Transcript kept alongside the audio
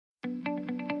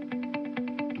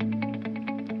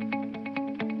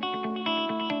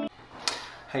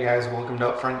Hey guys, welcome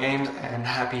to Upfront Games and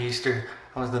happy Easter.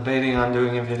 I was debating on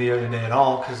doing a video today at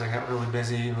all because I got really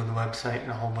busy with the website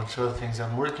and a whole bunch of other things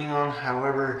I'm working on.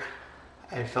 However,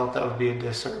 I felt that would be a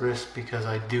disservice because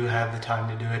I do have the time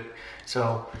to do it.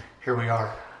 So here we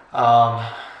are.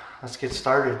 Let's get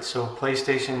started. So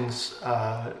PlayStation's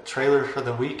trailer for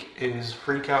the week is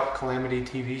Freakout Calamity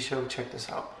TV show. Check this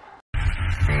out.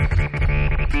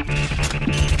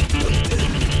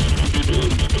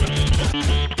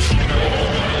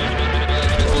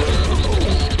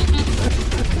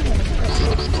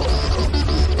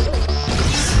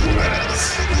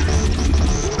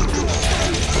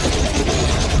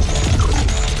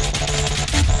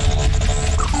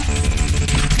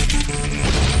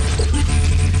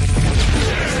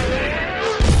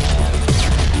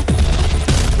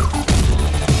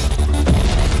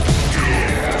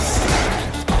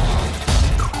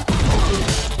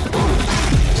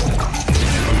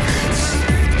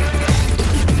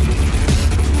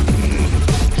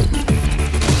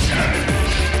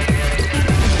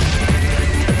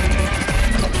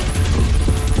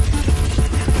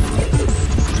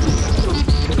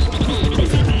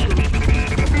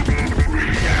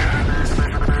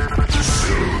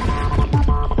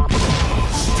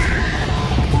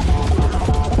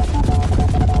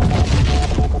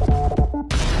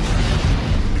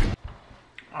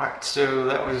 So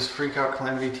that was Freakout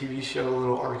Calamity TV show, a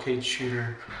little arcade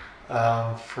shooter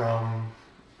or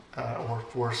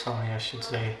for Sony, I should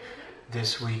say,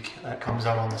 this week. That comes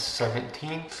out on the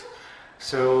 17th.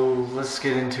 So let's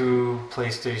get into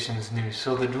PlayStation's news.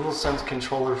 So the DualSense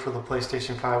controller for the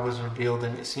PlayStation 5 was revealed,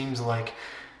 and it seems like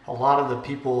a lot of the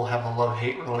people have a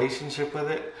love-hate relationship with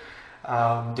it.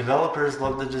 Developers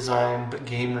love the design, but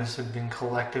gamers have been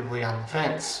collectively on the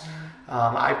fence.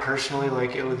 I personally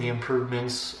like it with the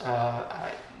improvements.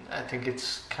 I think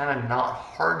it's kind of not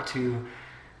hard to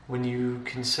when you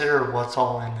consider what's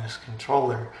all in this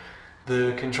controller.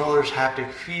 The controller's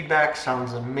haptic feedback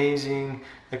sounds amazing.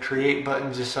 The create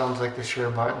button just sounds like the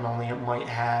share button, only it might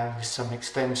have some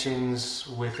extensions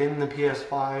within the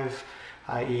PS5,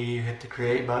 i.e. you hit the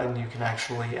create button, you can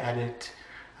actually edit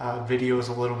videos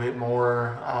a little bit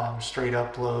more, straight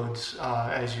uploads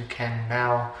as you can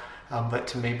now, but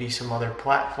to maybe some other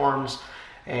platforms,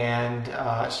 and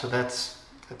so that's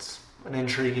an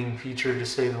intriguing feature to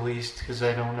say the least, because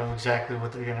I don't know exactly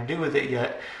what they're going to do with it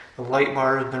yet. The light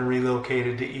bar has been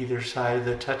relocated to either side of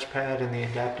the touchpad, and the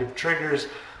adaptive triggers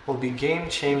will be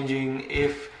game-changing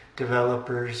if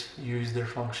developers use their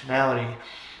functionality.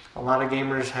 A lot of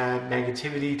gamers had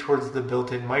negativity towards the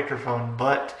built-in microphone,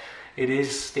 but it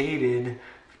is stated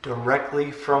directly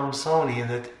from Sony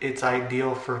that it's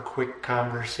ideal for quick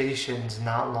conversations,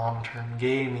 not long-term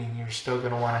gaming. You're still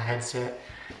going to want a headset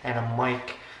and a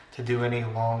mic to do any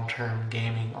long-term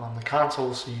gaming on the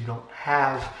console, so you don't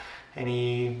have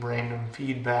any random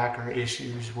feedback or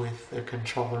issues with the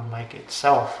controller mic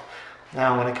itself.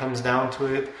 Now, when it comes down to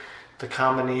it, the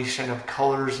combination of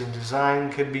colors and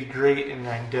design could be great, and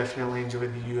I definitely enjoy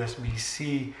the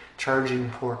USB-C charging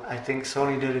port. I think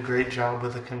Sony did a great job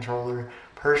with the controller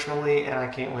personally, and I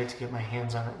can't wait to get my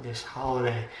hands on it this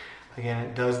holiday. Again,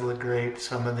 it does look great.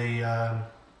 Some of the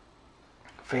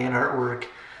fan artwork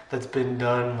that's been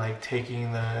done, like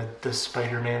taking the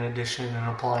Spider-Man edition and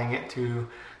applying it to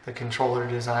the controller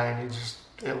design,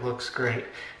 it looks great.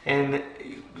 And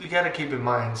you got to keep in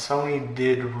mind, Sony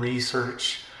did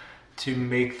research to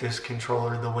make this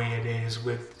controller the way it is,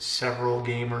 with several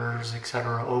gamers,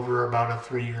 etc., over about a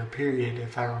 3-year period,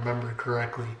 if I remember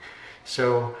correctly.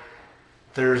 So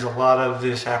there's a lot of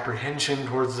this apprehension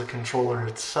towards the controller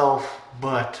itself,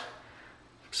 but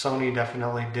Sony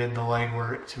definitely did the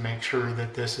legwork to make sure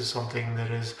that this is something that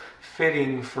is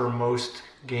fitting for most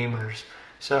gamers.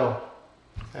 So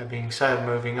that being said,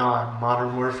 moving on,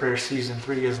 Modern Warfare Season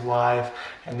 3 is live,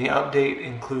 and the update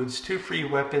includes 2 free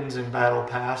weapons in Battle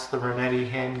Pass, the Renetti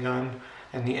handgun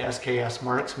and the SKS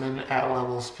Marksman at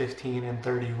levels 15 and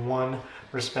 31,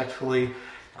 respectively.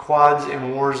 Quads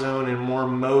in Warzone and more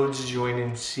modes join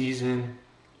in the season.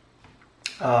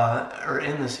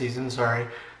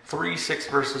 3 6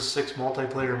 vs 6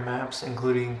 multiplayer maps,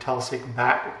 including Telsik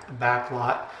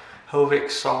Backlot, Hovik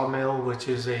Sawmill, which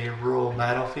is a rural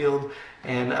battlefield,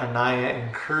 and Anaya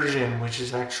Incursion, which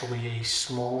is actually a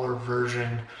smaller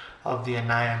version of the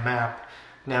Anaya map.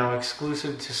 Now,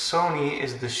 exclusive to Sony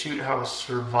is the Shoot House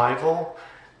Survival.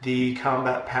 The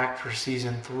combat pack for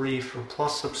Season 3 for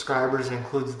Plus subscribers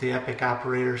includes the Epic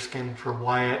Operator skin for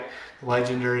Wyatt, the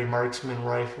Legendary Marksman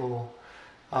Rifle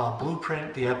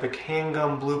blueprint, the Epic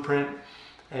Handgun blueprint,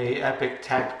 a Epic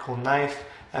Tactical Knife,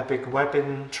 Epic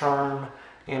Weapon Charm,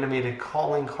 animated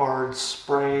calling card,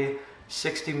 spray,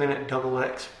 60-minute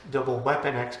double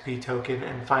weapon XP token,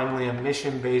 and finally a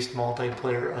mission-based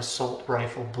multiplayer assault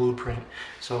rifle blueprint.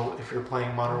 So if you're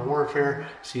playing Modern Warfare,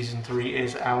 Season 3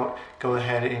 is out. Go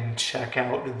ahead and check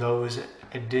out those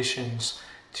additions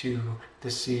to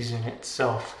the season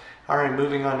itself. Alright,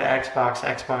 moving on to Xbox.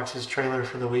 Xbox's trailer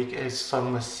for the week is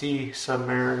Sunless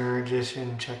Zubmariner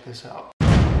Edition. Check this out.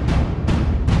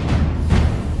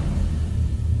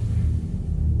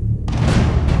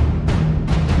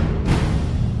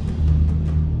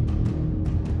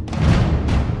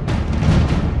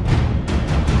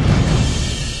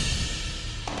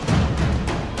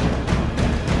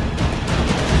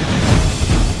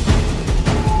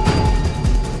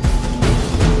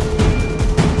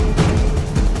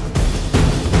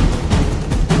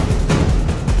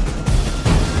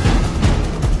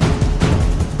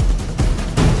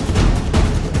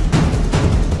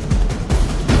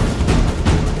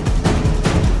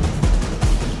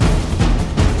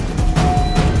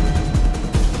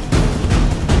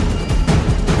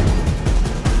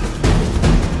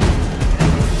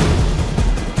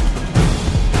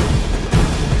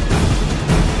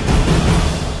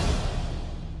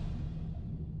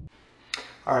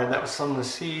 Alright, that was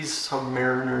Sunless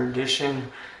Zubmariner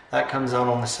Edition. That comes out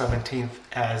on the 17th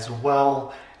as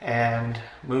well. And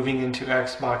moving into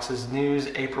Xbox's news,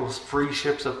 April's free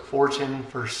ships of fortune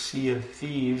for Sea of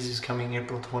Thieves is coming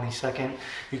April 22nd.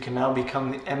 You can now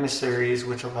become the emissaries,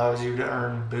 which allows you to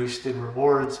earn boosted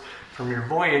rewards from your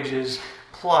voyages,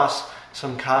 plus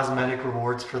some cosmetic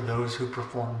rewards for those who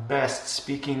perform best.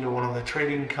 Speaking to one of the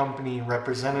trading company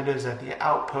representatives at the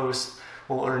outpost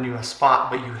will earn you a spot,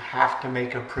 but you have to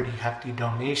make a pretty hefty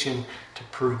donation to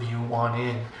prove you want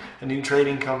in. A new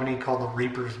trading company called the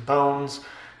Reaper's Bones,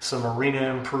 some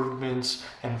arena improvements,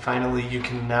 and finally you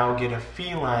can now get a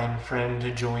feline friend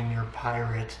to join your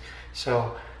pirate.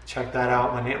 So check that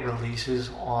out when it releases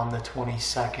on the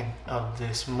 22nd of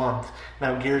this month.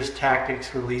 Now Gears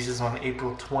Tactics releases on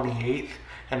April 28th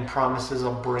and promises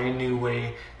a brand new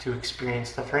way to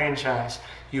experience the franchise.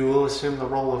 You will assume the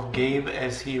role of Gabe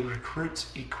as he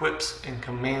recruits, equips, and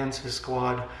commands his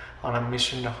squad on a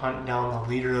mission to hunt down the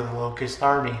leader of the Locust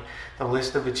Army. The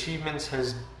list of achievements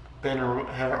has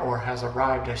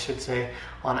arrived, I should say,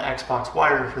 on Xbox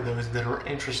Wire for those that are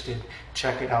interested.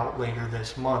 Check it out later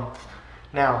this month.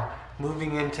 Now,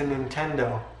 moving into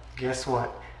Nintendo, guess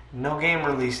what? No game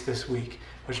release this week,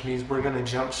 which means we're going to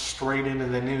jump straight into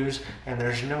the news, and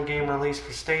there's no game release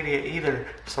for Stadia either,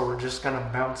 so we're just going to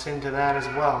bounce into that as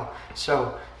well.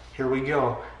 So, here we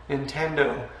go.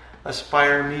 Nintendo,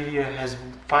 Aspyr Media has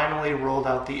finally rolled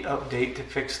out the update to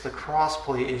fix the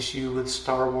crossplay issue with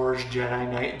Star Wars Jedi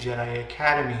Knight Jedi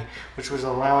Academy, which was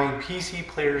allowing PC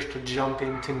players to jump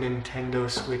into Nintendo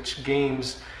Switch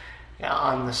games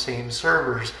on the same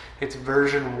servers. It's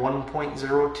version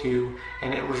 1.02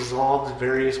 and it resolves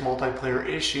various multiplayer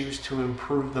issues to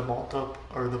improve the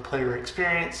player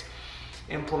experience,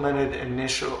 implemented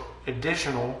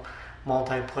additional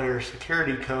multiplayer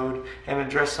security code, and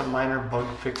addressed some minor bug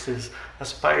fixes.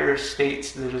 Aspyr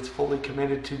states that it's fully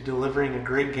committed to delivering a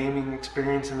great gaming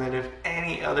experience and that if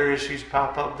any other issues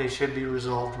pop up, they should be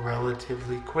resolved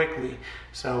relatively quickly.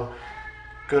 So,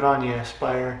 good on you,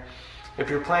 Aspyr. If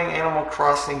you're playing Animal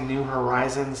Crossing New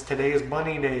Horizons, today is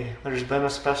Bunny Day. There's been a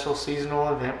special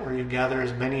seasonal event where you gather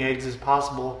as many eggs as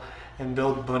possible and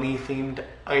build bunny-themed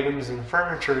items and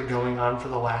furniture going on for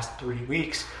the last 3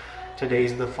 weeks.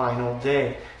 Today's the final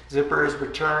day. Zipper is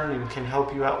returned and can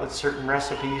help you out with certain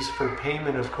recipes for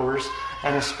payment, of course,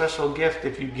 and a special gift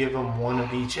if you give them one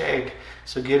of each egg.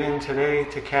 So get in today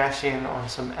to cash in on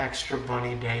some extra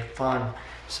Bunny Day fun.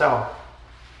 So,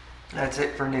 that's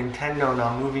it for Nintendo.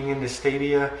 Now moving into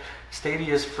Stadia.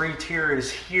 Stadia's free tier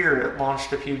is here. It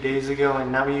launched a few days ago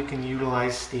and now you can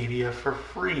utilize Stadia for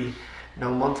free.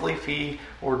 No monthly fee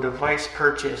or device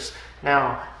purchase.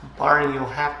 Now, barring you'll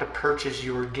have to purchase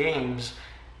your games,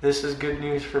 this is good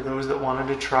news for those that wanted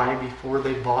to try before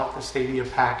they bought the Stadia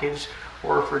package,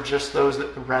 or for just those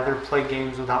that would rather play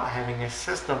games without having a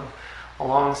system.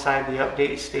 Alongside the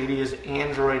update, Stadia's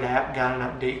Android app got an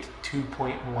update to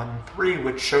 2.13,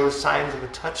 which shows signs of a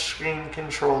touchscreen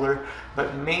controller,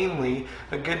 but mainly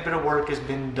a good bit of work has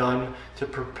been done to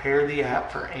prepare the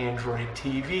app for Android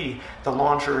TV. The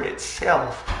launcher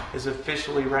itself is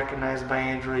officially recognized by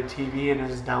Android TV and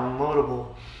is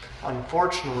downloadable.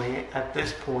 Unfortunately, at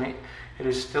this point, it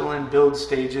is still in build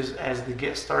stages, as the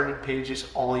Get Started page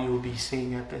is all you will be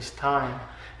seeing at this time.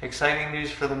 Exciting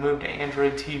news for the move to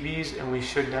Android TVs, and we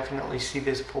should definitely see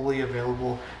this fully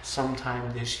available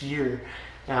sometime this year.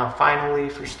 Now finally,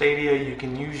 for Stadia, you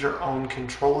can use your own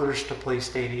controllers to play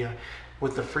Stadia.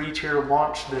 With the free tier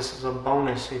launch, this is a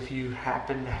bonus if you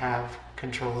happen to have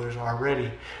controllers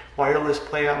already. Wireless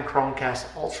play on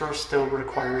Chromecast Ultra still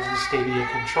requires a Stadia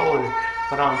controller,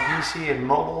 but on PC and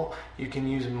mobile, you can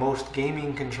use most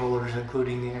gaming controllers,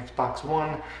 including the Xbox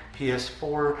One,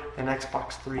 PS4, and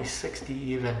Xbox 360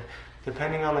 even.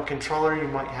 Depending on the controller, you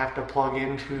might have to plug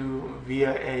into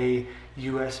via a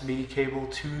USB cable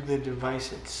to the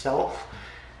device itself,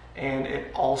 and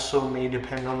it also may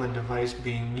depend on the device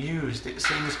being used. It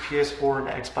seems PS4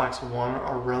 and Xbox One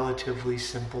are relatively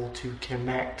simple to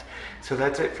connect. So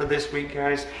that's it for this week,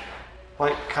 guys.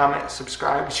 Like, comment,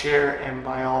 subscribe, share, and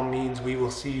by all means, we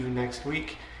will see you next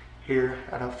week here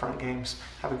at Upfront Games.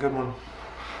 Have a good one.